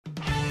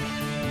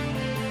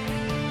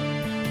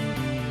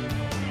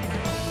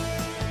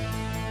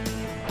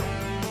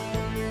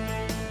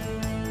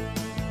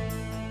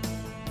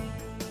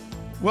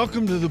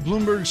Welcome to the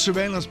Bloomberg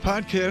Surveillance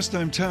Podcast.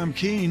 I'm Tom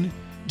Keene.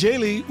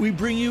 Daily, we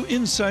bring you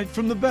insight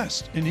from the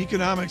best in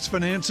economics,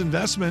 finance,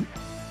 investment,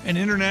 and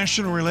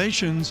international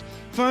relations.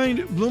 Find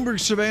Bloomberg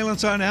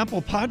Surveillance on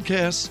Apple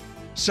Podcasts,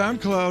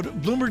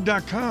 SoundCloud,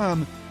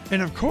 Bloomberg.com,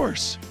 and of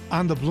course,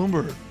 on the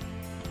Bloomberg.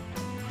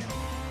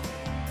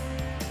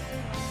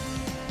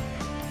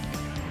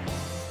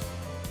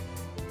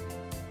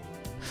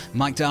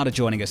 Mike Darda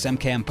joining us,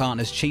 MKM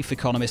Partners Chief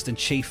Economist and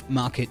Chief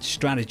Market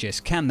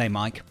Strategist. Can they,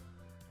 Mike?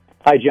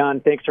 Hi, John.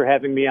 Thanks for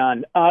having me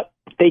on.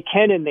 They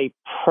can and they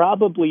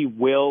probably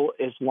will,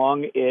 as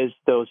long as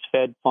those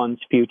Fed funds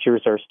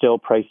futures are still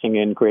pricing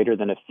in greater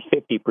than a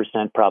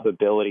 50%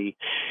 probability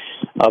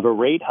of a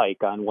rate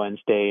hike on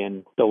Wednesday.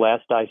 And the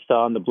last I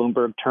saw in the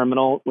Bloomberg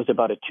terminal was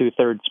about a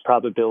 2/3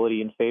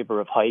 probability in favor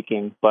of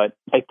hiking. But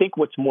I think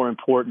what's more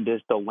important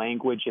is the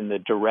language and the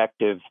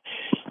directive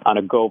on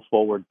a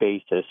go-forward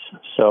basis.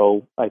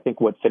 So I think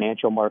what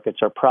financial markets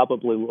are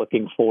probably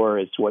looking for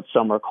is what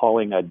some are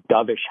calling a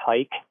dovish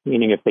hike,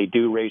 meaning if they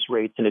do raise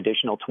rates an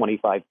additional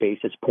 25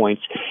 basis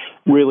points,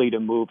 really to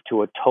move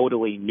to a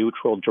totally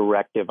neutral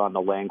directive on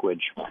the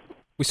language.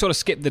 We sort of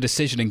skip the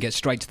decision and get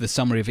straight to the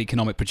summary of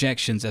economic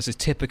projections, as is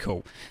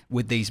typical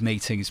with these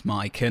meetings,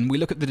 Mike. And we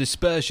look at the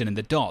dispersion in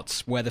the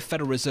dots, where the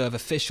Federal Reserve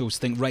officials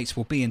think rates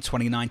will be in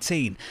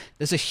 2019.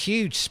 There's a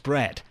huge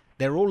spread.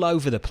 They're all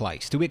over the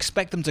place. Do we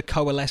expect them to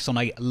coalesce on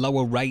a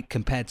lower rate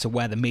compared to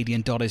where the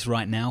median dot is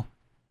right now?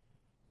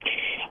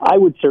 I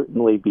would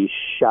certainly be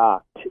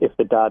shocked if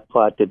the dot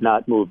plot did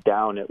not move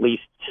down at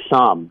least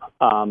some,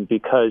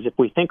 because if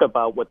we think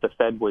about what the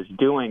Fed was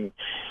doing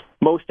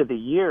most of the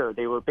year,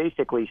 they were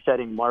basically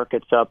setting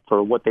markets up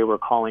for what they were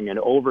calling an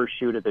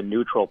overshoot of the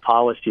neutral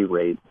policy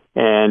rate.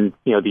 And,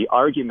 the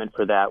argument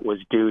for that was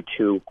due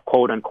to,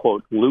 quote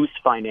unquote, loose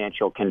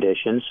financial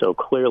conditions. So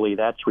clearly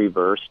that's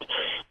reversed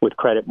with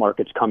credit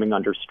markets coming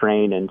under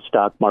strain and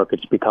stock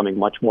markets becoming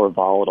much more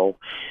volatile.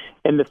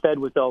 And the Fed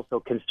was also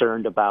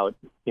concerned about,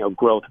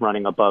 growth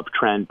running above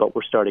trend, but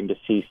we're starting to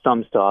see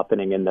some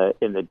softening in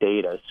the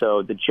data.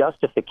 So the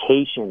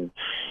justification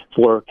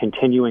for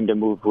continuing to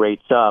move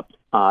rates up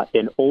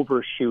and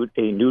overshoot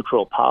a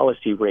neutral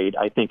policy rate,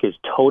 I think, is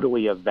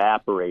totally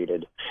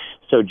evaporated.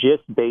 So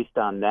just based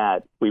on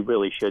that, we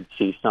really should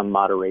see some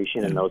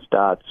moderation in those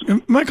dots.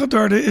 Michael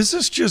Darda, is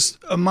this just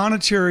a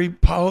monetary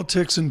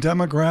politics and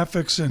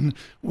demographics and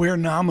where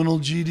nominal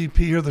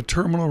GDP or the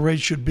terminal rate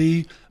should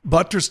be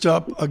buttressed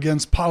up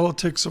against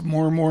politics of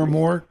more and more and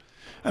more?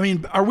 I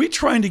mean, are we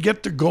trying to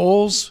get to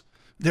goals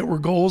that were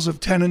goals of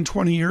 10 and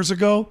 20 years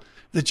ago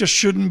that just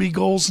shouldn't be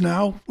goals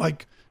now,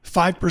 like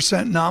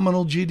 5%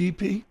 nominal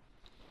GDP?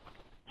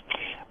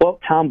 Well,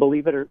 Tom,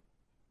 believe it or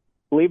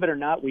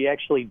not, we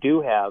actually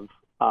do have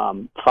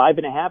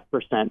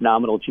 5.5%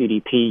 nominal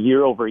GDP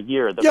year over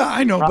year.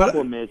 I know. The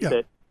problem is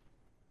that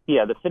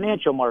the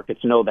financial markets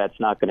know that's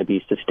not going to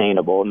be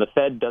sustainable, and the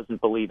Fed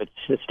doesn't believe it's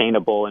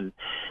sustainable and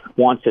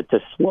wants it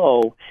to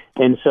slow.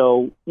 And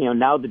so,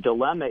 now the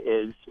dilemma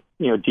is,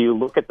 do you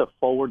look at the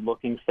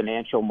forward-looking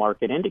financial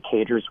market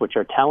indicators, which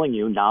are telling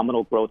you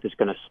nominal growth is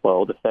going to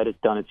slow? The Fed has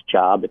done its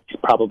job.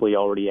 It's probably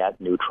already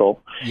at neutral.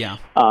 Yeah.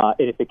 And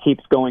if it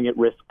keeps going, it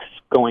risks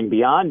going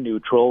beyond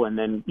neutral, and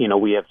then,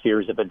 we have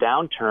fears of a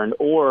downturn.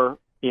 Or,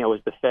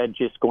 is the Fed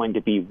just going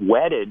to be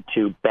wedded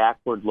to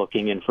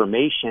backward-looking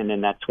information,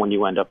 and that's when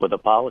you end up with a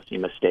policy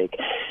mistake?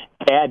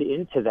 Add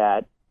into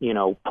that,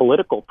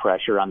 political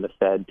pressure on the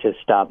Fed to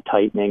stop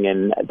tightening,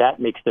 and that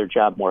makes their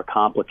job more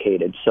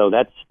complicated. So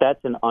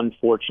that's an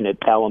unfortunate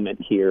element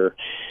here.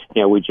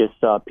 We just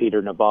saw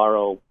Peter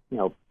Navarro,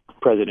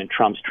 President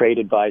Trump's trade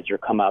advisor,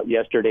 come out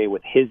yesterday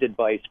with his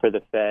advice for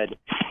the Fed.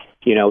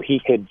 He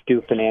could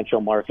do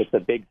financial markets a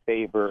big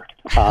favor,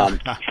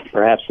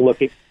 perhaps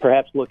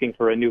looking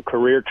for a new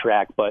career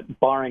track. But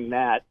barring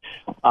that,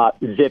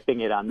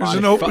 zipping it on. There's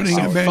an opening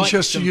at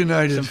Manchester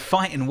United. Some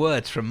fighting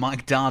words from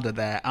Mike Darda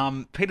there.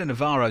 Peter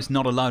Navarro's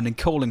not alone in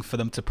calling for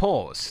them to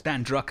pause.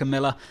 Stan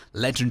Druckenmiller,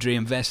 legendary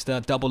investor,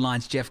 Double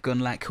Line's Jeff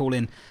Gundlach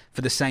calling for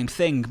the same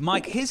thing.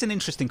 Mike, here's an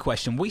interesting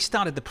question. We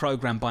started the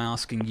program by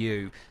asking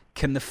you,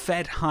 can the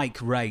Fed hike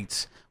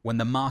rates when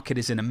the market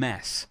is in a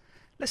mess?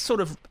 Let's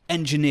sort of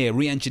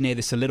re-engineer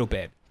this a little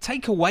bit.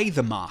 Take away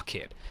the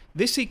market.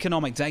 This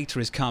economic data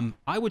has come,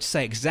 I would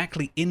say,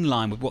 exactly in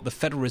line with what the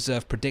Federal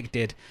Reserve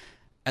predicted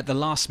at the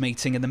last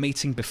meeting and the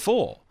meeting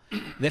before.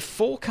 Their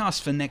forecasts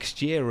for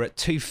next year are at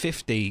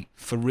 250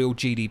 for real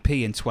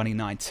GDP in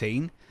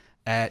 2019,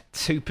 at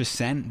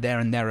 2% there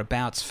and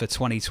thereabouts for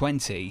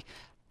 2020.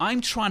 I'm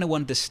trying to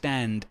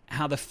understand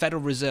how the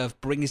Federal Reserve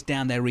brings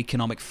down their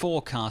economic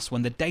forecast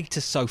when the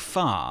data so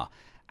far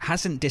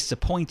hasn't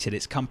disappointed.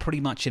 It's come pretty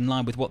much in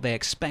line with what they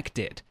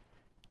expected.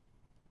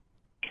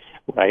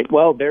 Right.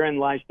 Well, therein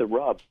lies the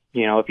rub.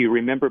 If you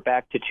remember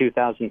back to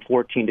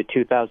 2014 to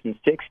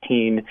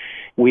 2016,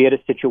 we had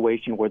a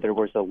situation where there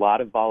was a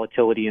lot of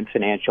volatility in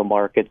financial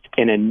markets,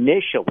 and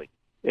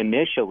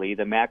initially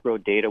the macro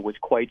data was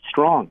quite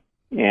strong.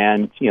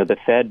 And, the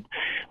Fed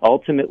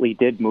ultimately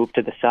did move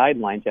to the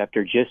sidelines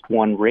after just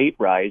one rate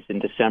rise in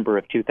December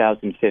of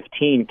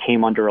 2015,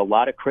 came under a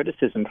lot of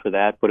criticism for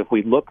that. But if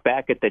we look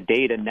back at the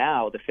data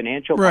now, the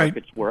financial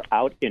markets were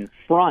out in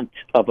front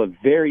of a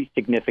very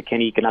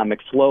significant economic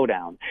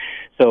slowdown.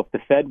 So if the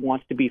Fed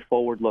wants to be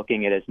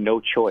forward-looking, it has no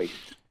choice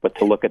but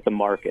to look at the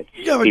markets.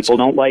 Yeah, people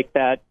don't like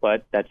that,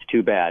 but that's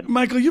too bad.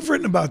 Michael, you've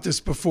written about this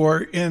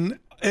before. In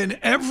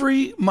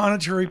every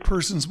monetary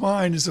person's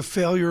mind is a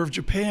failure of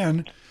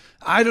Japan,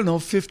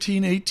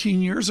 15,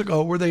 18 years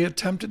ago, where they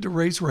attempted to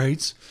raise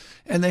rates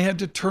and they had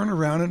to turn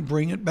around and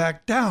bring it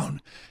back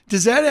down.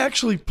 Does that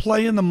actually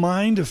play in the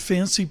mind of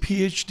fancy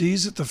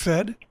PhDs at the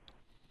Fed?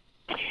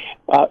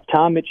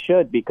 Tom, it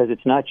should, because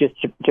it's not just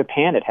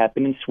Japan. It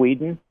happened in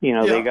Sweden.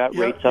 They got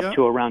rates up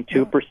to around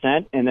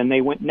 2%, and then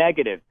they went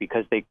negative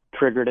because they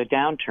triggered a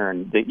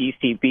downturn. The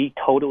ECB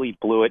totally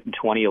blew it in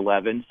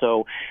 2011.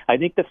 So I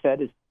think the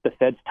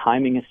Fed's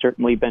timing has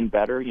certainly been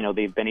better.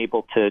 They've been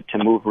able to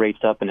move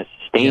rates up in a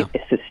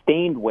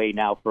sustained way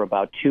now for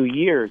about 2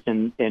 years,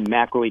 and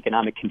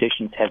macroeconomic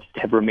conditions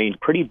have remained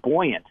pretty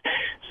buoyant.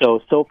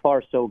 So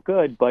far, so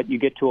good, but you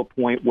get to a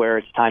point where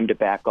it's time to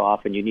back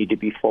off, and you need to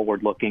be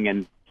forward-looking,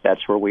 and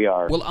that's where we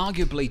are. Well,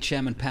 arguably,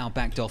 Chairman Powell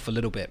backed off a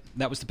little bit.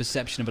 That was the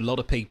perception of a lot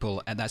of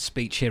people at that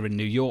speech here in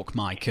New York,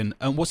 Mike. And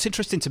what's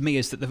interesting to me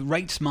is that the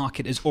rates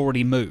market has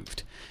already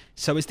moved.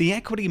 So is the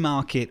equity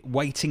market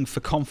waiting for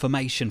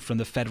confirmation from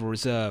the Federal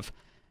Reserve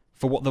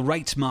for what the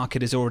rates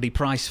market is already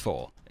priced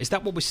for? Is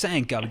that what we're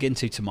saying going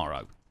into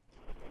tomorrow?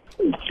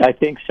 I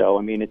think so.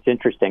 I mean, it's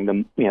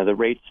interesting. The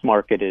rates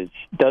market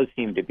does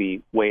seem to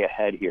be way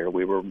ahead here.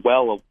 We were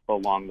well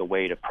along the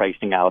way to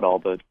pricing out all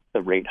the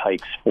rate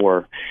hikes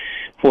for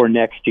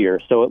next year.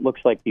 So it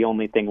looks like the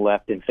only thing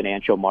left in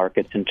financial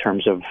markets in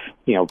terms of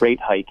rate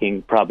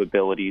hiking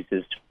probabilities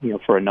is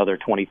for another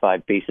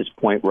 25 basis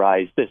point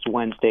rise this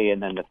Wednesday,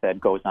 and then the Fed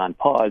goes on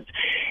pause.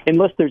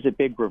 Unless there's a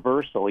big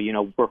reversal,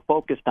 we're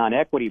focused on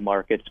equity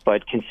markets,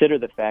 but consider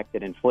the fact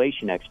that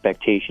inflation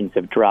expectations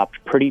have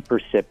dropped pretty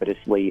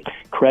precipitously.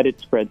 Credit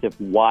spreads have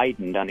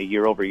widened on a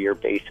year-over-year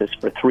basis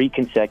for 3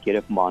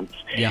 consecutive months.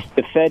 Yeah.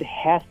 The Fed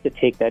has to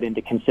take that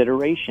into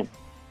consideration.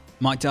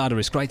 Mike Darda,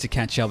 it's great to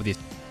catch up with you.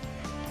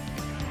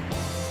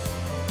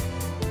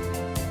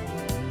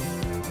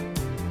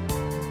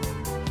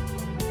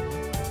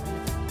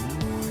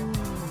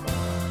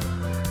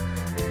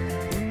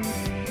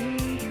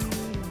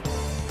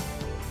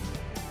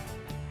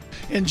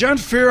 And John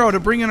Farrow, to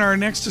bring in our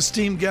next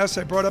esteemed guest,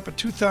 I brought up a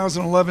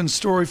 2011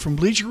 story from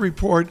Bleacher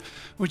Report,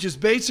 which is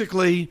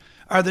basically,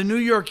 are the New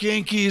York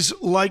Yankees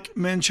like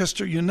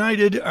Manchester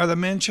United? Are the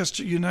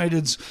Manchester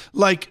Uniteds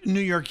like New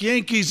York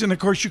Yankees? And, of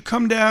course, you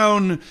come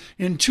down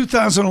in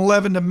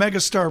 2011 to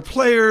megastar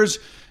players,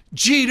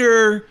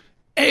 Jeter,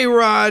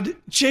 A-Rod,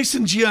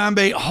 Jason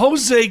Giambi,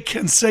 Jose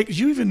Canseco. Do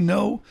you even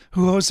know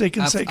who Jose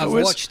Canseco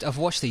is? I've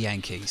watched the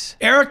Yankees.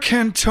 Eric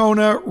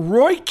Cantona,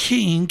 Roy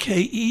Keane,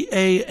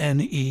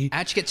 Keane.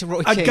 How'd you get to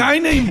Roy Keane? A guy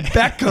named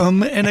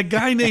Beckham and a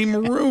guy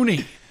named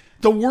Rooney.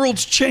 The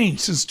world's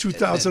changed since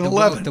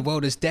 2011. The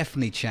world has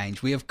definitely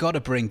changed. We have got to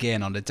bring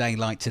in, on a day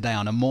like today,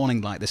 on a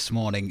morning like this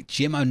morning,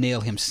 Jim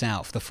O'Neill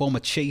himself, the former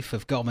chief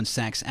of Goldman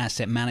Sachs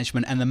Asset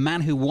Management and the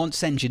man who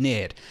once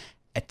engineered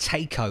a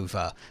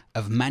takeover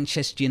of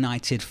Manchester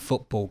United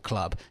Football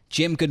Club.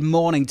 Jim, good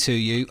morning to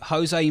you.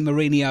 Jose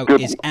Mourinho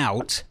is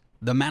out.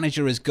 The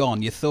manager is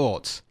gone. Your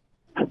thoughts?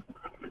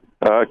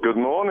 Good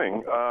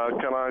morning.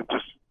 Can I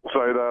just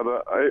say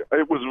that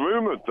it was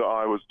rumoured that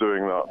I was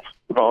doing that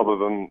rather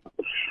than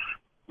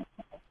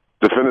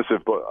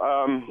definitive. But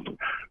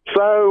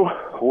so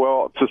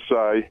what to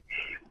say?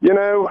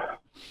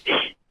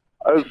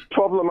 As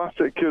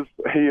problematic as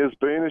he has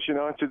been as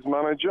United's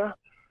manager,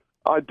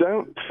 I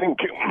don't think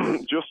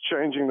just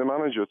changing the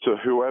manager to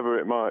whoever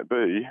it might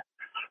be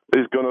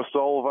is going to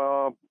solve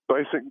our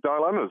basic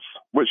dilemmas,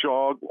 which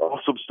are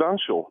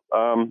substantial.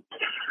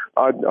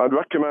 I'd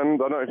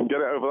recommend, I don't know if you can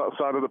get it over that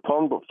side of the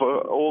pond, but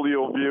for all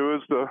your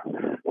viewers, the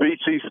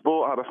BT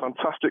Sport had a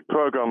fantastic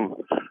programme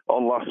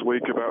on last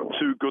week about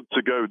Too Good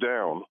to Go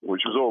Down,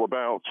 which was all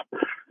about,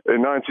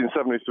 in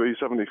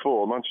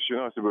 1973-74, Manchester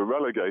United were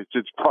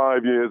relegated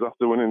 5 years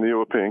after winning the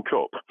European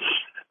Cup.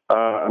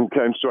 And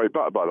came straight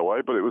back, by the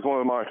way, but it was one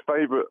of my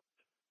favourite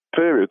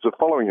periods of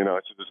following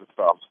United as a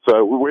fan.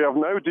 So we have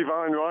no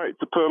divine right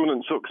to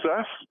permanent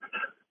success,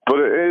 but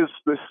it is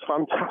this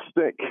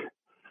fantastic,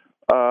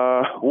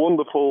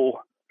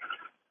 wonderful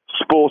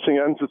sporting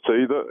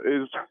entity that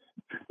is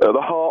at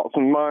the hearts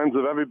and minds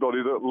of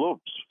everybody that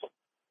loves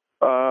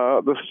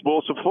the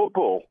sport of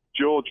football.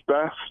 George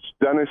Best,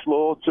 Dennis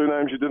Law, 2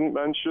 names you didn't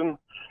mention,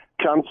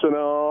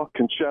 Cantona,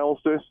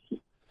 Conchelsis.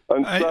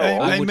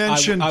 I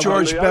mentioned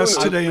George Best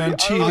today on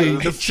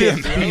TV, the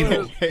fifth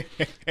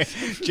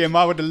Beatle. Jim,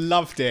 I would have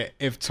loved it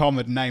if Tom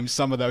had named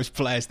some of those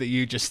players that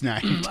you just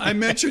named. I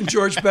mentioned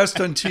George Best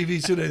on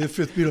TV today, the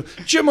fifth Beatle.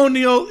 Jim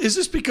O'Neill, is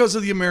this because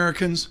of the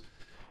Americans?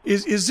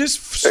 Is this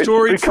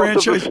storied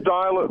franchise?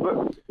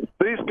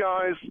 These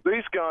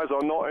guys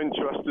are not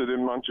interested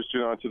in Manchester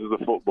United as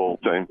a football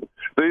team.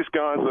 These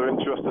guys are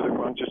interested in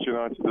Manchester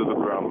United as a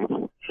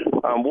brand.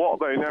 And what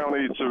they now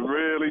need to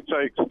really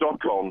take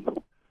stock on,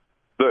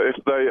 that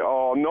if they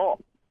are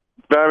not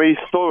very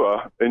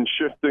thorough in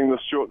shifting the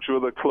structure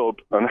of the club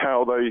and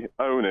how they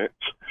own it,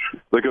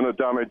 they're going to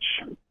damage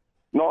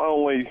not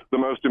only the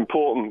most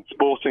important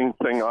sporting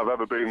thing I've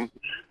ever been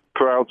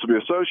proud to be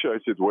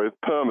associated with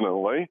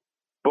permanently,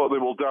 but they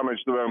will damage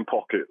their own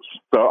pockets.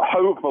 So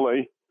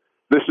hopefully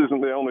this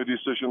isn't the only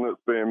decision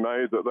that's being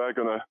made, that they're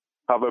going to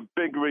have a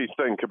big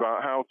rethink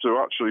about how to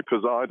actually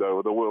preside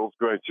over the world's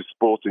greatest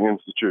sporting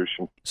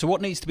institution. So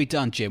what needs to be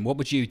done, Jim? What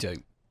would you do?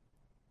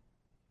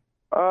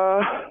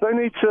 They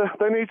need to,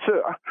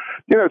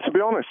 to be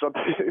honest,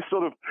 it's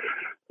sort of,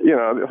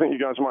 I think you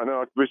guys might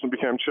know I recently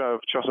became chair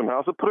of Chatham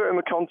House. I put it in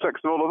the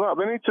context of all of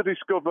that. They need to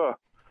discover,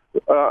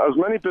 as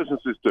many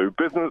businesses do,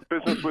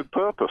 business with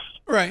purpose.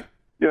 Right.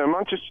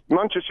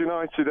 Manchester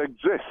United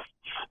exists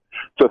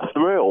to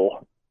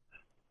thrill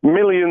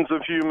millions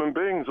of human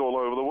beings all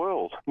over the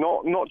world,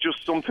 not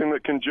just something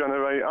that can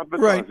generate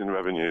advertising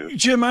revenues.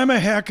 Jim, I'm a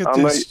hack at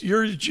and this.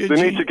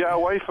 They need to get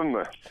away from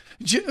this.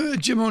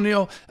 Jim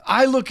O'Neill,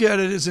 I look at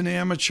it as an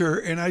amateur,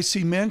 and I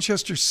see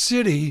Manchester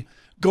City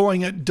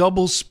going at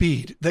double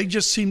speed. They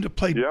just seem to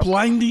play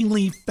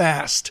blindingly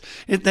fast.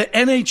 At the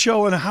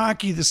NHL and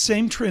hockey, the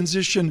same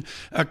transition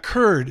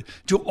occurred.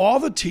 To all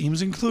the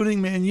teams, including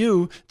Man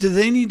U, do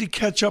they need to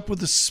catch up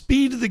with the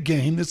speed of the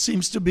game that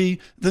seems to be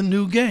the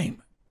new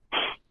game?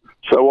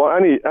 So what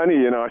any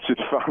United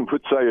fan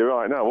would tell you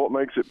right now, what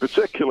makes it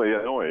particularly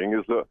annoying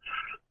is that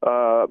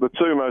the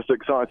two most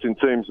exciting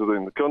teams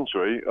within the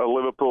country are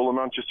Liverpool and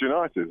Manchester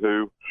United,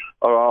 who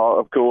are,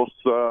 of course,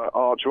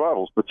 arch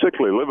rivals,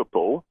 particularly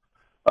Liverpool.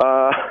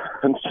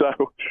 And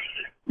so,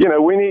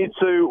 we need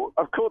to,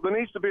 of course, there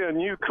needs to be a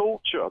new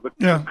culture.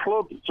 The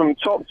club from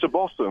top to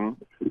bottom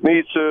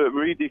needs to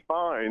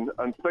redefine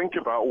and think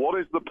about what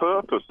is the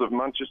purpose of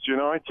Manchester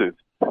United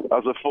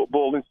as a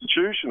football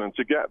institution, and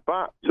to get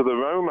back to the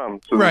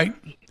romance and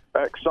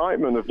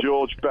excitement of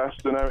George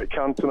Best and Eric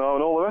Cantona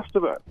and all the rest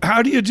of it.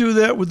 How do you do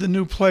that with the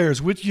new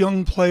players? Which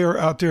young player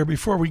out there,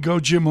 before we go,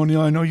 Jim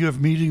O'Neill, I know you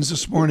have meetings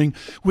this morning,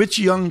 which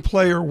young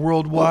player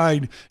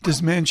worldwide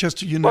does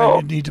Manchester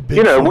United need to be?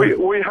 We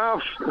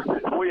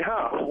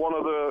have one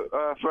of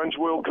the French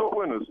World Cup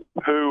winners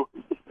who,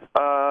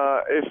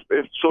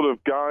 if sort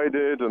of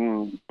guided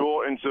and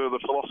brought into the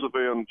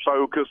philosophy and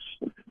focus,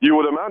 you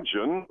would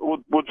imagine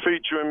would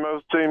feature in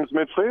most teams'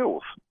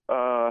 midfields.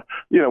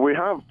 We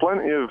have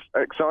plenty of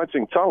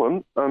exciting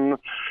talent, and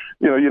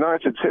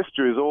United's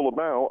history is all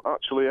about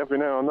actually every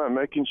now and then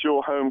making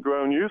sure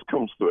homegrown youth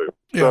comes through.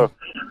 Yeah.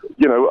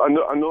 So, and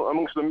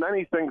amongst the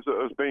many things that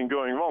has been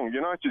going wrong,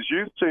 United's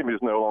youth team is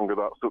no longer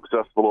that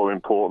successful or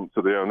important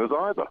to the owners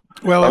either.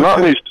 Well, and that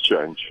needs to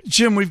change.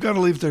 Jim, we've got to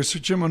leave there. So,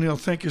 Jim O'Neill,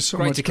 thank you so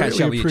much. Great to catch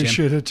up with you, Jim.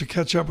 Appreciate it. To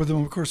catch up with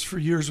him, of course, for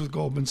years with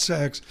Goldman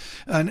Sachs,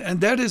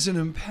 and that is an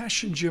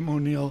impassioned Jim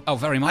O'Neill. Oh,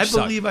 very much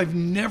so. I believe I've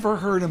never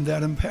heard him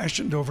that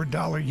impassioned over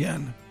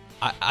dollar-yen.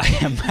 I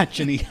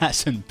imagine he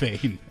hasn't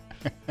been.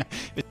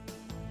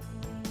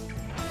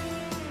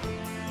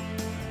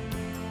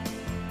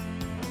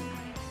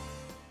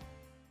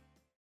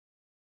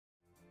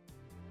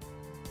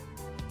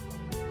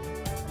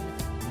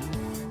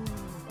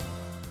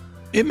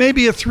 It may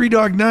be a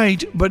three-dog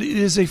night, but it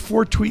is a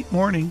four-tweet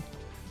morning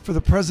for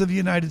the President of the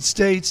United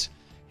States.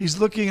 He's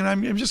looking, and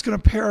I'm just going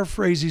to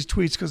paraphrase these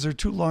tweets because they're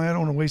too long. I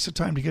don't want to waste the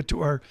time to get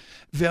to our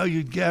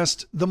valued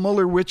guest. The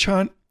Mueller witch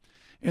hunt.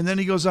 And then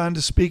he goes on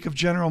to speak of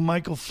General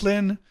Michael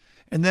Flynn.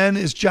 And then,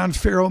 as John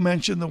Farrow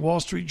mentioned, the Wall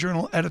Street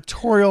Journal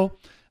editorial.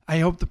 I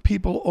hope the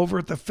people over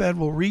at the Fed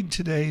will read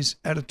today's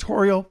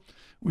editorial.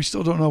 We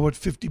still don't know what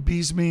 50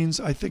 Bs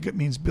means. I think it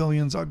means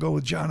billions. I'll go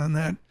with John on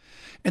that.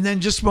 And then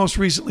just most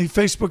recently,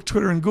 Facebook,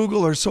 Twitter, and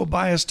Google are so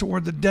biased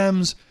toward the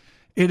Dems,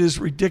 it is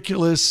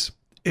ridiculous,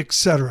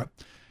 etc.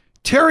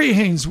 Terry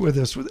Haines with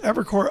us with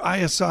Evercore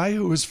ISI,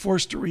 who is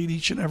forced to read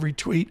each and every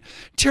tweet.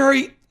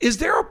 Terry, is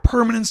there a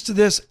permanence to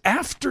this?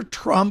 After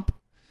Trump,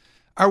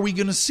 are we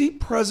going to see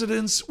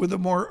presidents with a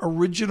more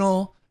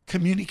original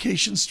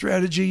communication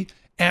strategy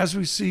as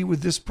we see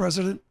with this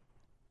president?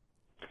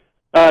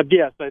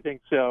 Yes, I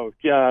think so.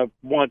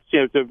 Once,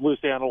 the loose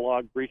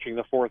analog breaching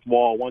the fourth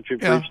wall. Once you've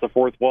breached the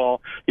fourth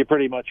wall, you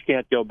pretty much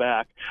can't go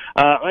back.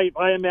 I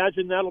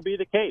imagine that'll be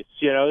the case.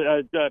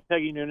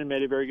 Peggy Noonan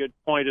made a very good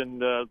point in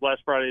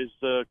last Friday's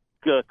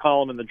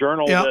column in the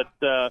Journal that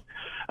the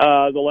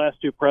last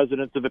two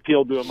presidents have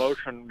appealed to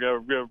emotion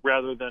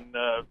rather than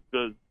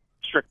the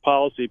strict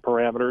policy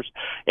parameters.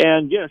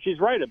 And, she's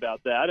right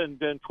about that.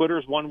 And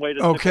Twitter's one way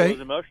to signal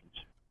those emotions.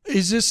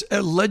 Is this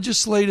a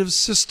legislative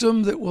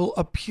system that will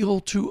appeal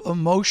to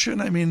emotion?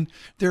 I mean,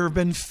 there have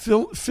been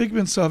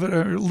figments of it,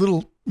 or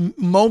little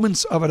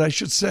moments of it, I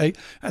should say.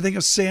 I think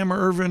of Sam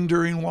Ervin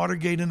during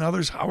Watergate and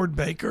others, Howard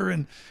Baker,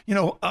 and,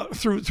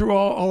 through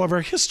all of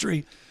our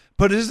history.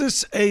 But is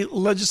this a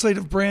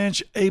legislative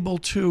branch able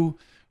to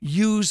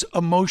use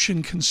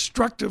emotion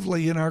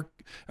constructively in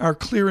our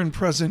clear and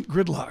present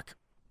gridlock?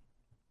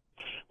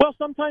 Well,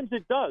 sometimes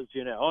it does,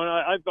 and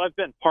I've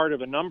been part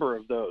of a number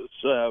of those.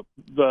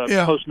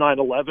 Post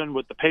 9/11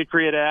 with the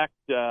Patriot Act,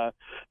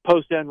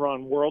 post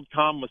Enron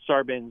WorldCom with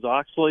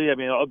Sarbanes-Oxley. I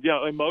mean,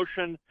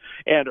 emotion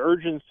and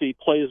urgency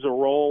plays a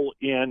role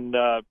in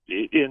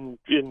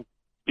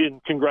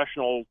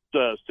congressional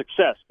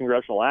success,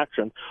 congressional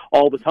action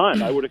all the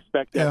time. I would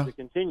expect that to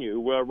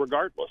continue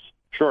regardless.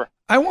 Sure.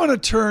 I want to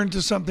turn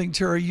to something,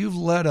 Terry, you've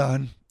led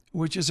on,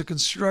 which is a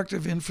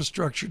constructive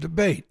infrastructure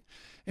debate.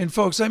 And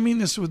folks, I mean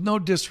this with no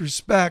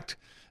disrespect,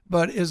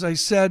 but as I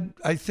said,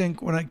 I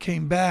think when I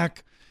came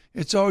back,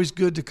 it's always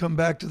good to come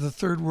back to the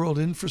third world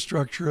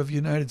infrastructure of the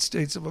United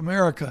States of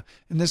America.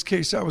 In this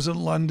case, I was in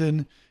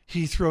London,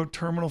 Heathrow,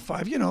 Terminal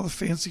 5, the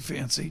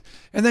fancy.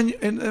 And then,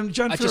 and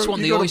John, I just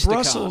want the go Oyster to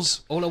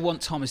Brussels. card. All I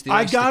want, Tom, is the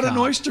Oyster card. I got an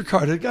Oyster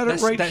card. I got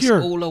it right here.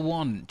 That's all I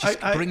want. Just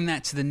bring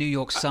that to the New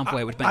York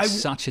subway. It would make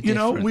such a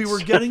difference. We were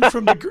getting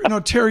from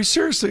the, Terry,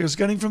 seriously, I was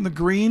getting from the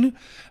green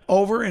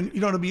over. And,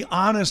 to be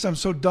honest, I'm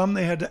so dumb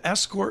they had to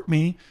escort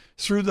me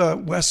through the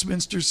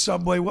Westminster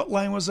subway. What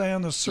line was I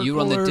on? The Circle? You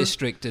were on the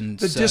District and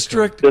the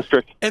Circle.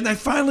 District. And I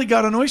finally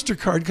got an Oyster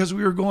card because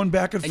we were going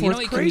back and forth you know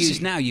what crazy. You can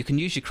use now? You can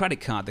use your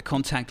credit card, the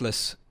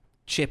contactless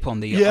chip on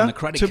the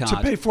credit card. To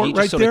pay for it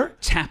right there?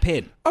 Tap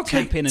in.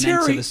 Okay, Tap in and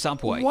Terry, enter the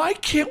subway. Why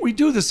can't we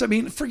do this? I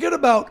mean, forget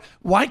about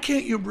why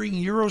can't you bring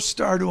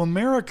Eurostar to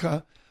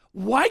America?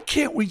 Why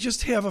can't we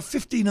just have a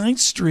 59th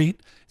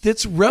Street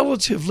that's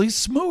relatively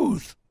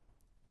smooth?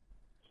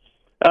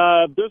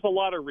 There's a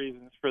lot of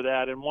reasons for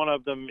that, and one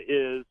of them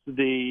is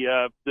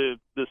the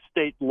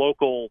state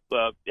local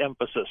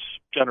emphasis.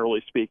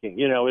 Generally speaking,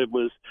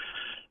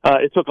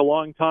 it took a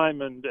long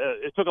time, and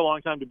it took a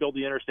long time to build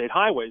the interstate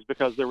highways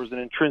because there was an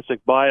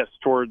intrinsic bias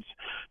towards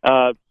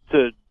to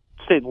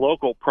state and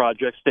local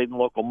projects, state and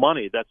local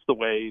money. That's the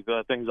way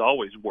things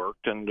always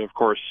worked, and of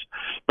course,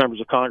 members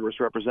of Congress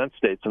represent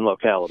states and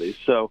localities.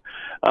 So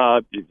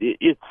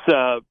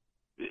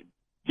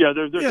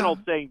there's an old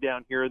saying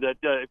down here that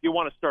if you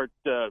want to start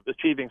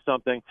achieving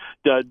something,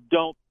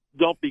 don't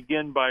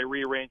begin by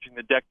rearranging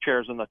the deck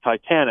chairs on the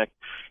Titanic.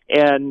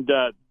 And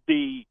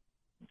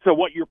so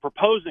what you're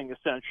proposing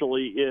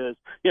essentially is,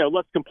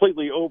 let's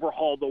completely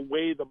overhaul the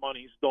way the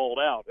money's doled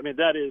out. I mean,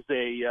 that is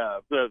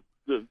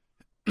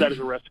that is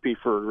a recipe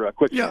for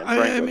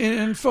quicksand.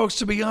 And folks,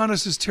 to be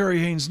honest, as Terry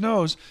Haines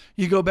knows,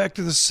 you go back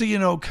to the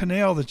C&O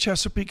Canal, the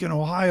Chesapeake and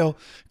Ohio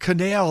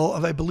Canal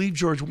of, I believe,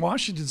 George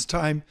Washington's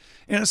time,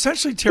 and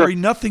essentially, Terry,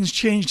 nothing's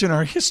changed in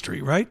our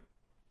history, right?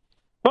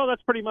 Well,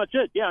 that's pretty much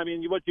it. Yeah, I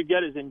mean, what you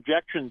get is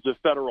injections of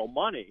federal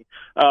money,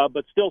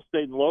 but still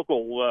state and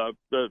local,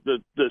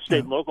 the state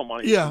and local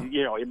money,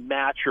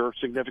 match or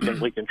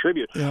significantly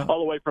contribute, all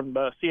the way from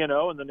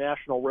C&O and the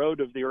National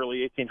Road of the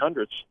early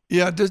 1800s.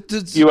 Yeah,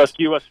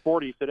 US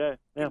 40 today.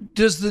 Yeah.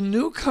 Does the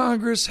new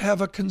Congress have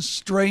a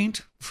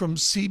constraint from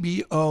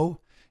CBO?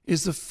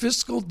 Is the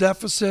fiscal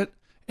deficit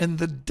and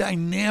the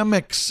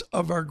dynamics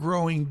of our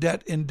growing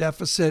debt and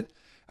deficit,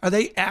 are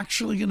they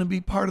actually going to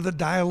be part of the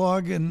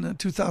dialogue in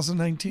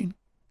 2019?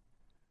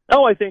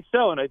 Oh, I think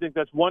so, and I think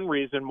that's one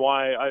reason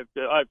why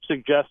I've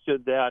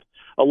suggested that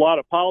a lot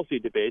of policy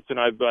debates, and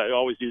I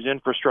always use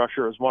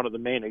infrastructure as one of the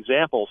main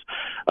examples,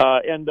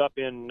 end up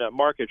in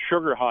market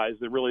sugar highs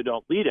that really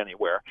don't lead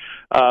anywhere.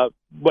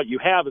 What you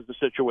have is a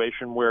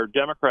situation where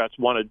Democrats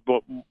want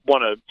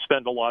to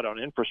spend a lot on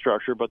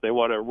infrastructure, but they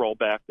want to roll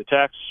back the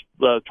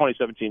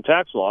 2017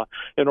 tax law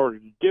in order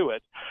to do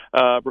it.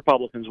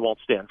 Republicans won't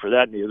stand for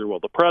that, neither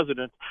will the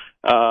president.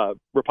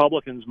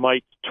 Republicans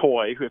might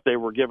toy if they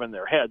were given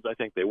their heads. I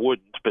think they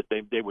wouldn't, but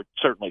they would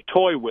certainly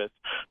toy with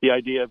the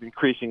idea of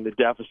increasing the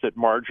deficit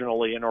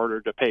marginally in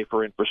order to pay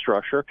for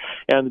infrastructure.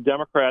 And the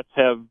Democrats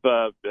have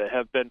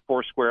been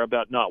foursquare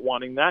about not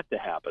wanting that to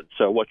happen.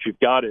 So what you've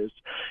got is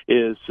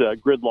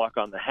gridlock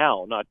on the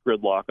how, not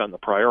gridlock on the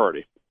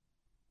priority.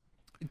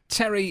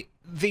 Terry,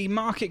 the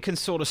market can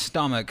sort of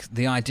stomach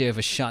the idea of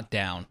a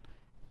shutdown.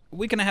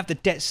 We're going to have the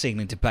debt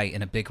ceiling debate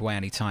in a big way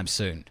anytime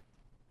soon.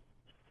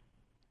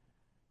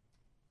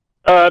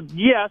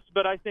 Yes,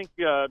 but I think,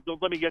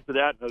 let me get to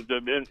that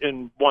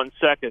in 1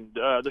 second.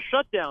 The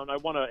shutdown, I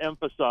want to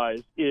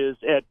emphasize, is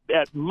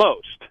at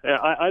most,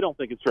 I don't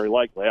think it's very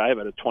likely. I have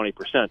it at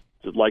 20%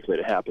 likely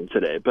to happen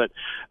today, but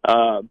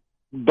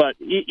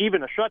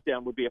even a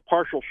shutdown would be a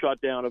partial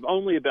shutdown of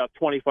only about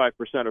 25%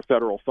 of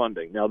federal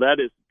funding. Now, that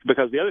is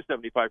because the other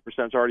 75%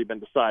 has already been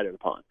decided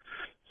upon.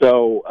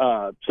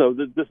 So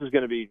this is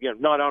going to be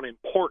not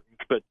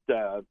unimportant, but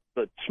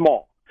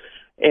small.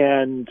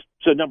 And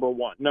so number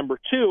one. Number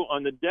two,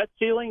 on the debt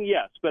ceiling,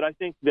 yes, but I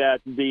think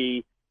that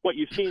what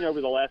you've seen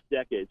over the last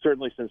decade,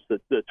 certainly since the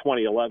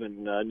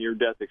 2011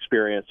 near-death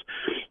experience,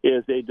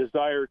 is a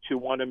desire to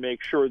want to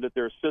make sure that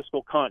there's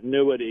fiscal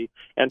continuity,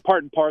 and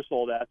part and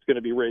parcel of that's going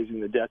to be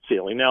raising the debt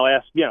ceiling. Now,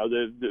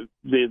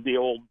 the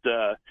old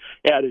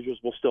adages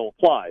will still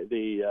apply.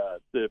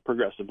 The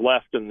progressive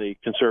left and the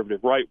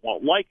conservative right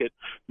won't like it,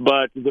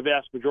 but the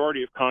vast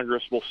majority of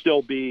Congress will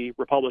still be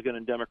Republican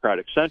and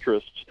Democratic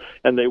centrists,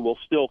 and they will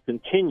still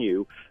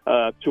continue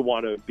to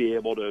want to be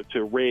able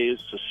to raise,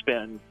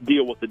 suspend,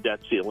 deal with the debt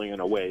ceiling. dealing in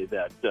a way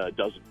that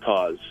doesn't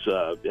cause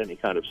any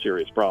kind of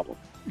serious problem.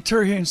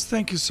 Terry Haines,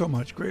 thank you so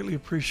much. Greatly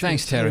appreciate it.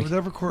 Thanks, Terry. With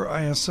Evercore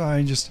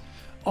ISI, just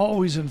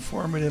always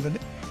informative. And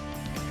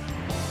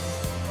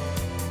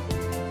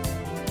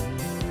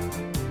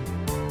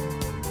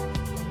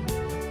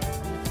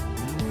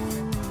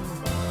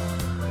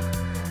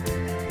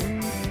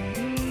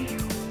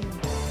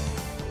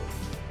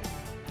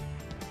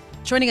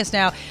joining us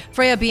now,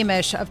 Freya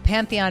Beamish of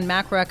Pantheon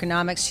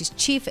Macroeconomics. She's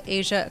Chief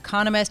Asia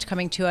Economist,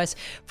 coming to us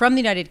from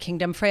the United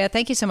Kingdom. Freya,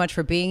 thank you so much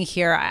for being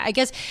here. I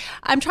guess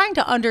I'm trying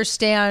to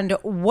understand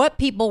what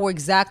people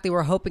exactly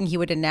were hoping he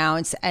would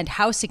announce and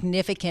how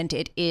significant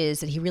it is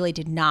that he really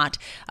did not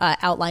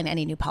outline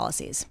any new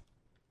policies.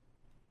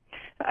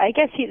 I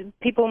guess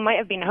people might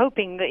have been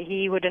hoping that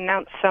he would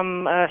announce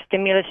some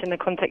stimulus in the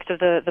context of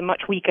the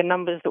much weaker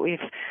numbers that we've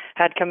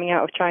had coming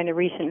out of China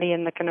recently,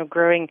 and the kind of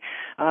growing,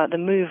 the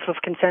move of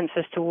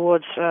consensus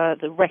towards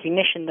the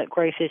recognition that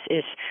growth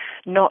is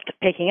not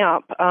picking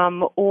up,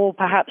 or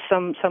perhaps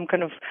some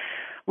kind of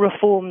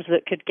reforms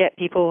that could get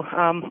people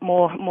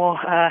more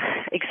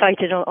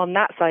excited on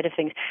that side of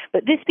things.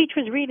 But this speech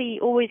was really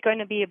always going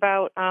to be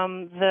about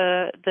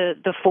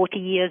the 40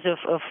 years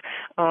of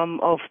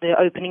the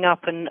opening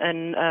up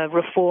and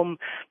reform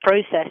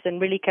process,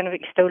 and really kind of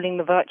extolling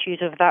the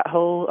virtues of that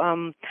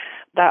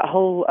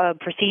whole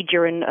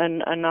procedure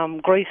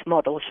and growth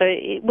model. So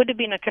it would have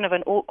been a kind of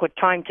an awkward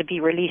time to be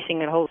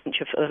releasing a whole bunch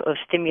of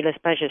stimulus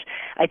measures.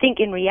 I think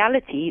in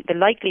reality, the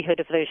likelihood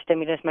of those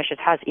stimulus measures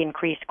has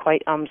increased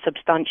quite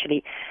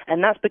substantially,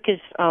 and that's because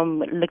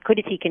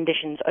liquidity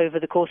conditions over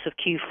the course of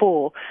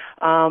Q4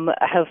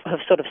 have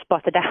sort of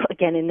sputtered out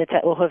again in the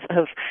or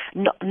have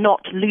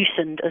not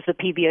loosened as the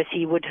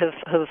PBOC would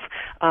have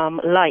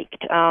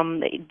liked.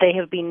 They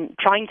have been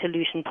trying to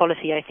loosen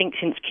policy, I think,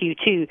 since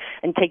Q2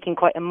 and taking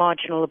quite a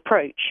marginal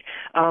approach,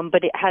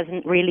 but it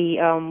hasn't really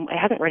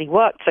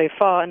worked so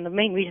far. And the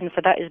main reason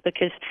for that is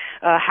because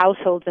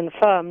households and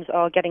firms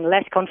are getting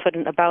less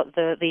confident about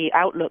the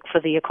outlook for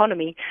the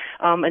economy,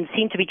 and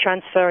seem to be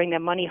transferring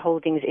their money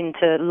holdings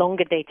into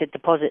longer dated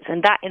deposits.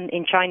 And that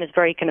in China's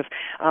very kind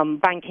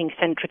of banking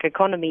centric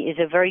economy is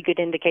a very good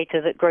indicator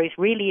that growth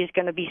really is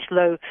going to be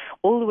slow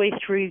all the way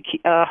through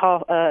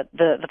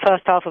the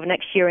first half of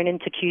next year and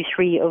into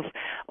Q3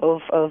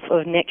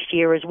 of next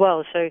year as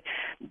well. So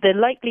the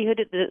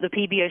likelihood that the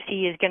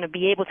PBOC is going to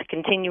be able to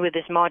continue with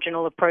this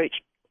marginal approach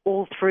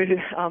all through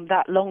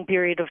that long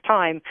period of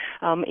time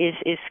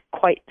is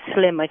quite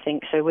slim, I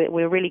think. So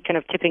we're really kind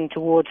of tipping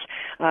towards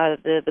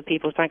the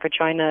People's Bank of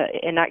China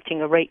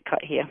enacting a rate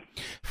cut here.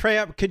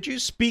 Freya, could you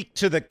speak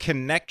to the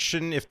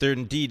connection, if there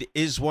indeed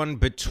is one,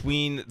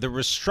 between the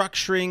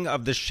restructuring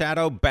of the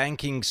shadow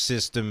banking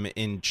system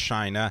in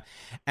China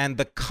and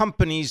the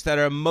companies that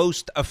are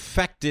most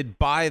affected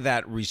by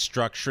that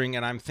restructuring?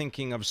 And I'm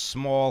thinking of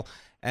small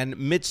and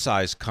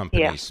mid-sized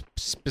companies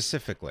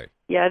specifically.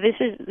 Yeah, this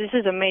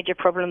is a major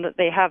problem that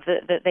they have,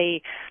 that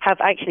they have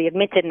actually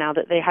admitted now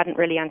that they hadn't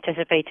really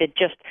anticipated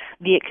just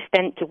the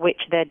extent to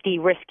which their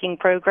de-risking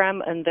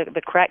program and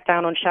the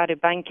crackdown on shadow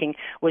banking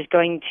was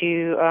going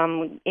to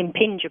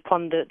impinge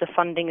upon the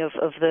funding of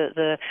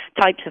the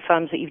types of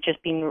firms that you've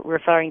just been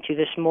referring to,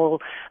 the small,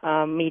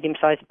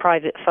 medium-sized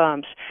private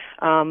firms.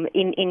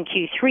 In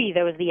Q3,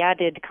 there was the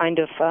added kind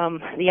of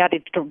the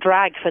added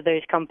drag for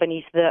those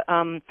companies that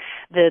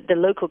the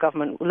local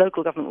government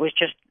was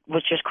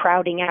just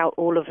crowding out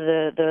all of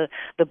the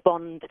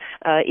bond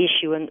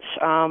issuance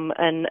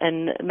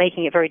and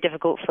making it very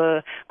difficult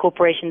for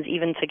corporations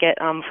even to get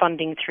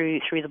funding through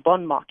the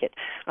bond market.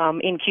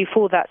 In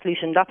Q4, that's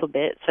loosened up a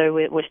bit, so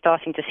we're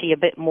starting to see a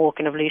bit more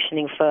kind of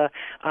loosening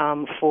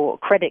for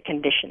credit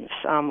conditions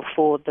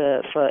for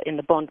in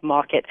the bond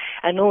market,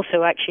 and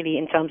also actually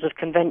in terms of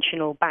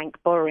conventional bank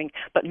borrowing,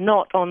 but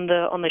not on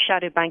the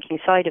shadow banking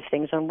side of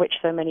things, on which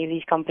so many of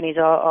these companies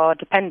are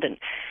dependent.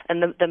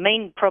 And the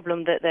main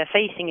problem that they're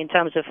facing in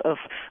terms of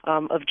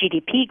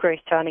GDP growth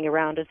turning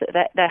around is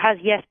that there has,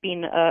 yes,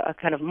 been a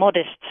kind of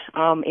modest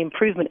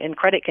improvement in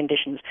credit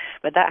conditions,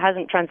 but that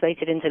hasn't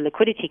translated into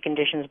liquidity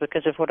conditions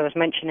because of what I was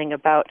mentioning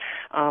about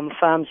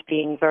firms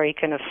being very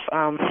kind of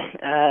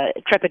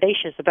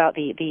trepidatious about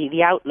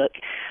the outlook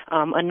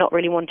and not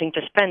really wanting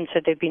to spend, so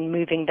they've been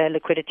moving their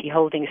liquidity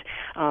holdings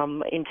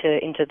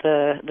into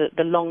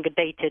the longer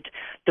dated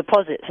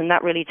deposits, and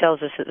that really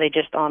tells us that they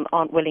just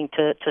aren't willing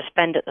to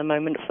spend at the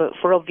moment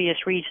for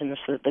obvious reasons,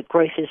 that the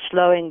growth is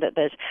slowing, that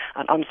there's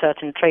an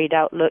uncertain trade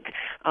outlook,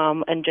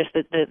 and just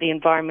that the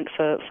environment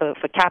for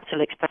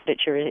capital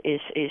expenditure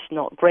is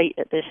not great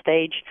at this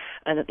stage,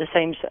 and at the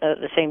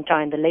same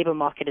time the labor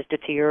market is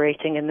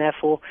deteriorating, and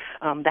therefore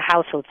the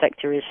household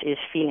sector is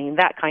feeling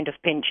that kind of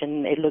pinch,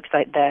 and it looks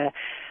like they're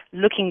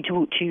looking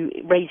to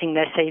raising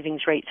their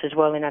savings rates as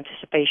well in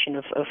anticipation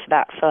of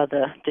that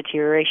further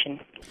deterioration.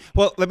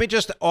 Well, let me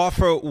just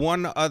offer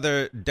one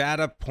other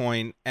data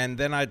point, and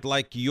then I'd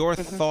like your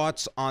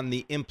thoughts on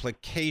the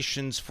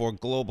implications for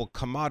global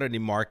commodity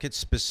markets,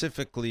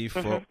 specifically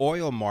for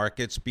oil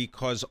markets,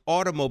 because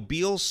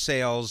automobile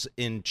sales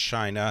in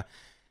China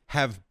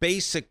have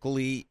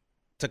basically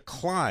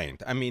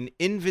declined. I mean,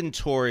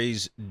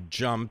 inventories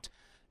jumped,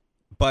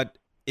 but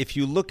if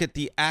you look at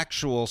the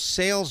actual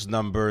sales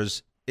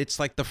numbers, it's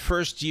like the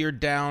first year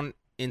down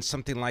in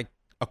something like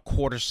a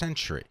quarter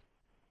century.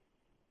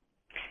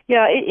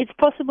 Yeah, it's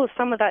possible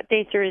some of that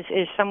data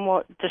is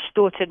somewhat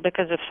distorted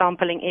because of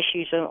sampling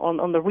issues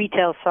on the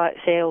retail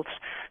sales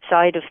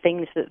side of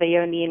things, that they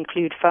only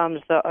include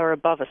firms that are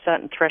above a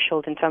certain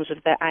threshold in terms of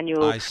their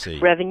annual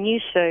revenue.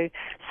 So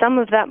some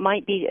of that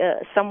might be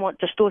somewhat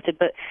distorted.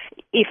 But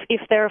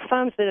if there are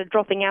firms that are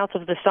dropping out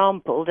of the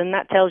sample, then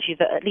that tells you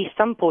that at least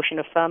some portion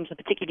of firms, and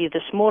particularly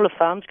the smaller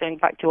firms, going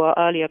back to our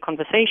earlier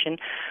conversation,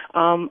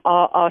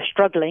 are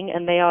struggling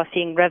and they are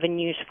seeing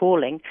revenues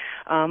falling.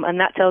 And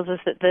that tells us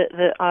that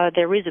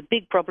there is a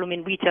big problem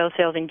in retail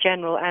sales in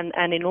general,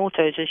 and in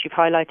autos, as you've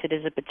highlighted,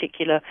 as a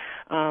particular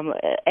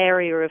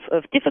area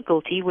of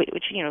difficulty, which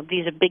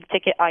these are big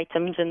ticket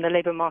items and the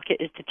labor market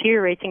is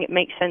deteriorating. It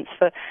makes sense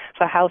for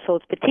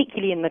households,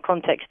 particularly in the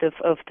context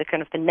of the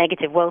kind of the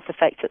negative wealth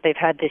effects that they've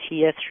had this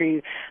year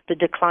through the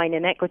decline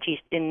in equities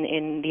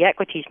in the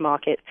equities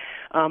market.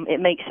 It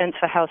makes sense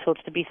for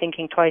households to be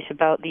thinking twice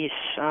about these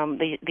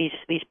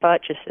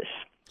purchases.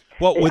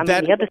 Well,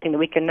 the other thing that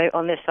we can note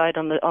on this side,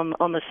 on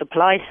the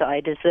supply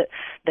side, is that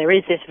there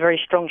is this very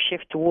strong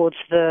shift towards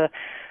the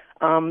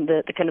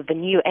kind of the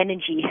new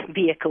energy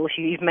vehicles.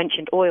 You've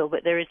mentioned oil,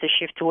 but there is a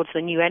shift towards the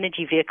new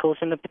energy vehicles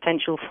and the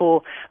potential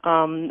for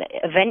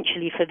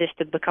eventually for this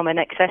to become an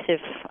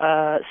excessive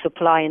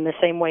supply, in the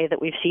same way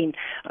that we've seen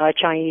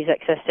Chinese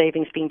excess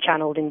savings being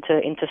channeled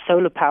into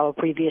solar power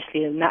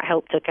previously, and that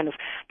helped to kind of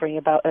bring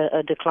about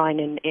a decline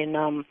in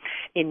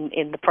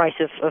the price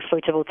of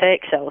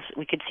photovoltaic cells.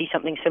 We could see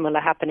something similar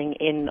happening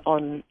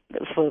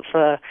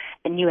for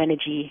new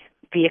energy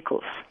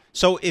vehicles.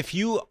 So if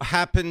you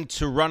happen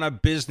to run a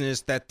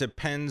business that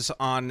depends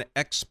on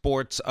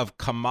exports of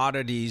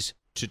commodities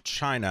to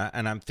China,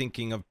 and I'm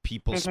thinking of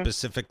people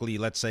specifically,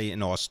 let's say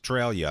in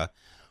Australia,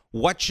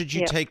 what should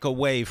you take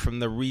away from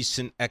the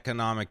recent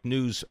economic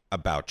news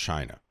about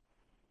China?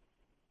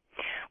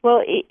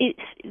 Well,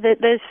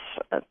 there's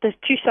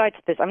two sides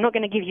to this. I'm not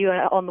going to give you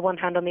on the one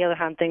hand, on the other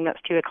hand thing.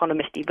 That's too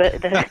economisty.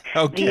 But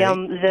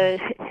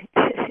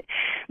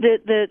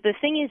the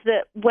thing is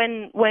that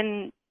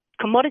when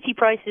commodity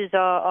prices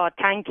are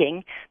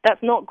tanking,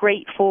 that's not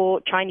great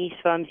for Chinese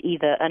firms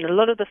either. And a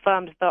lot of the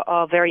firms that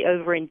are very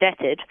over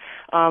indebted,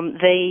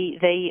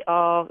 they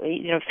are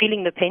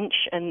feeling the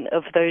pinch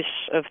of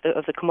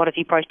the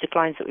commodity price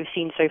declines that we've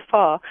seen so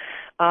far.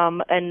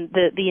 And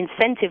the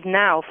incentive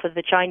now for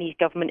the Chinese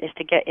government is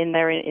to get in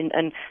there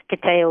and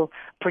curtail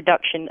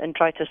production and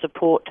try to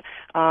support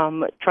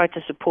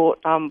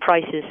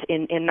prices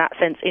in that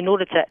sense, in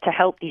order to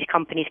help these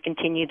companies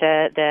continue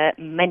their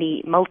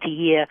many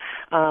multi-year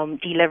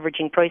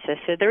deleveraging process.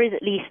 So there is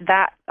at least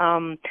that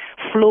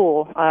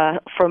flaw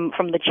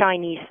from the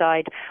Chinese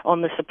side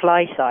on the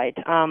supply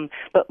side.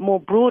 But more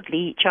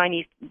broadly,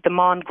 Chinese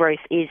demand growth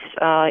is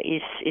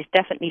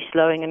definitely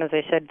slowing, and as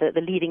I said,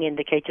 the leading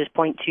indicators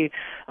point to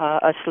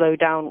a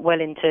slowdown well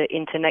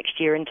into next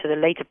year, into the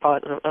later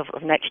part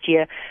of next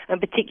year. And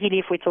particularly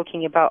if we're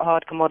talking about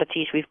hard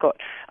commodities, we've got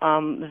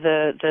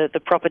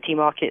the property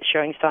market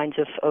showing signs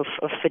of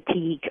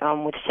fatigue,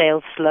 with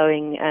sales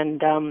slowing,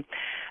 and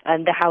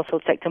the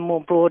household sector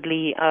more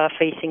broadly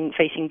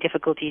facing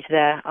difficulties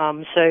there.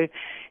 So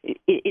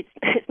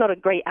it's not a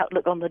great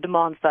outlook on the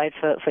demand side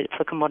for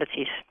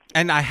commodities.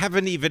 And I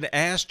haven't even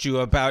asked you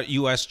about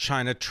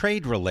U.S.-China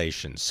trade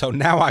relations. So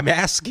now I'm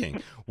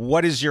asking,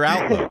 what is your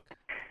outlook?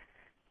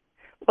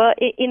 Well,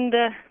 in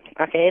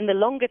the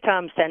longer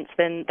term sense,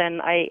 then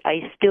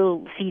I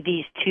still see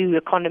these two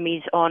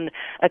economies on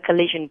a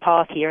collision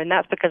path here, and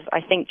that's because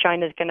I think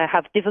China's going to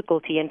have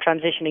difficulty in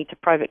transitioning to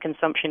private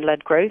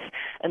consumption-led growth,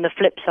 and the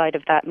flip side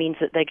of that means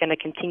that they're going to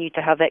continue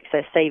to have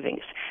excess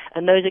savings,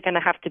 and those are going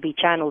to have to be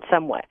channeled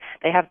somewhere.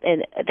 They have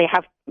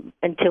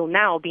until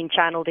now been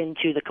channeled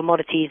into the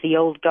commodities, the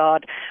old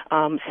guard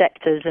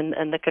sectors,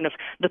 and the kind of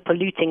the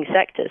polluting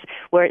sectors,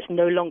 where it's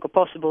no longer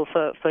possible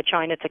for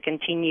China to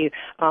continue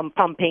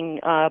pumping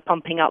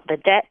up the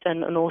debt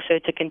and also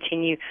to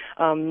continue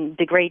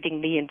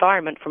degrading the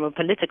environment from a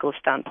political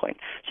standpoint.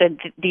 So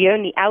the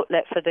only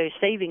outlet for those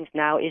savings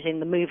now is in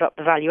the move up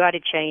the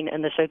value-added chain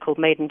and the so-called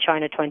Made in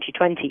China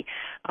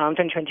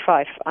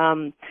 2025.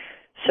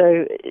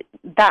 So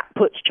that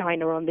puts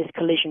China on this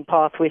collision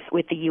path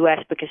with the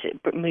U.S. because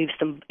it moves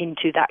them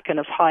into that kind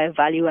of higher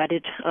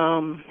value-added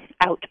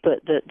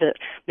output that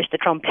Mr.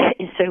 Trump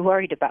is so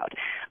worried about.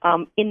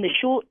 In the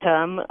short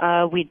term,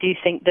 we do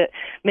think that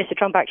Mr.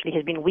 Trump actually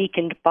has been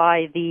weakened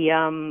by the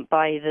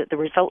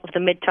result of the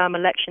midterm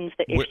elections.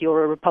 That if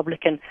you're a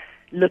Republican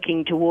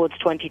looking towards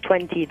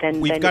 2020,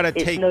 then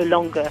it's no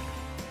longer.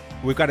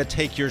 We've got to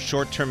take your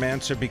short-term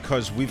answer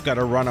because we've got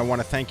to run. I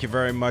want to thank you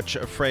very much,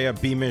 Freya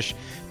Beamish,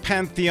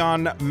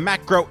 Pantheon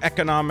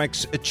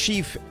Macroeconomics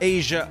Chief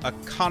Asia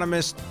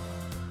Economist.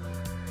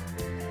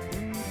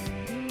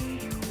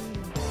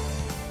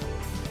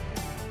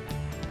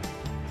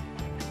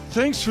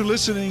 Thanks for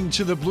listening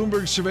to the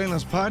Bloomberg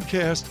Surveillance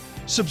Podcast.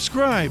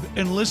 Subscribe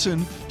and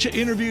listen to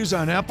interviews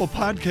on Apple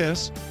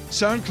Podcasts,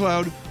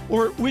 SoundCloud,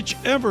 or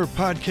whichever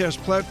podcast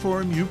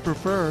platform you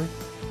prefer.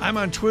 I'm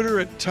on Twitter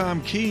at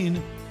Tom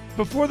Keene.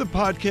 Before the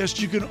podcast,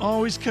 you can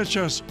always catch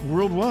us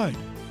worldwide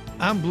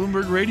on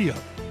Bloomberg Radio.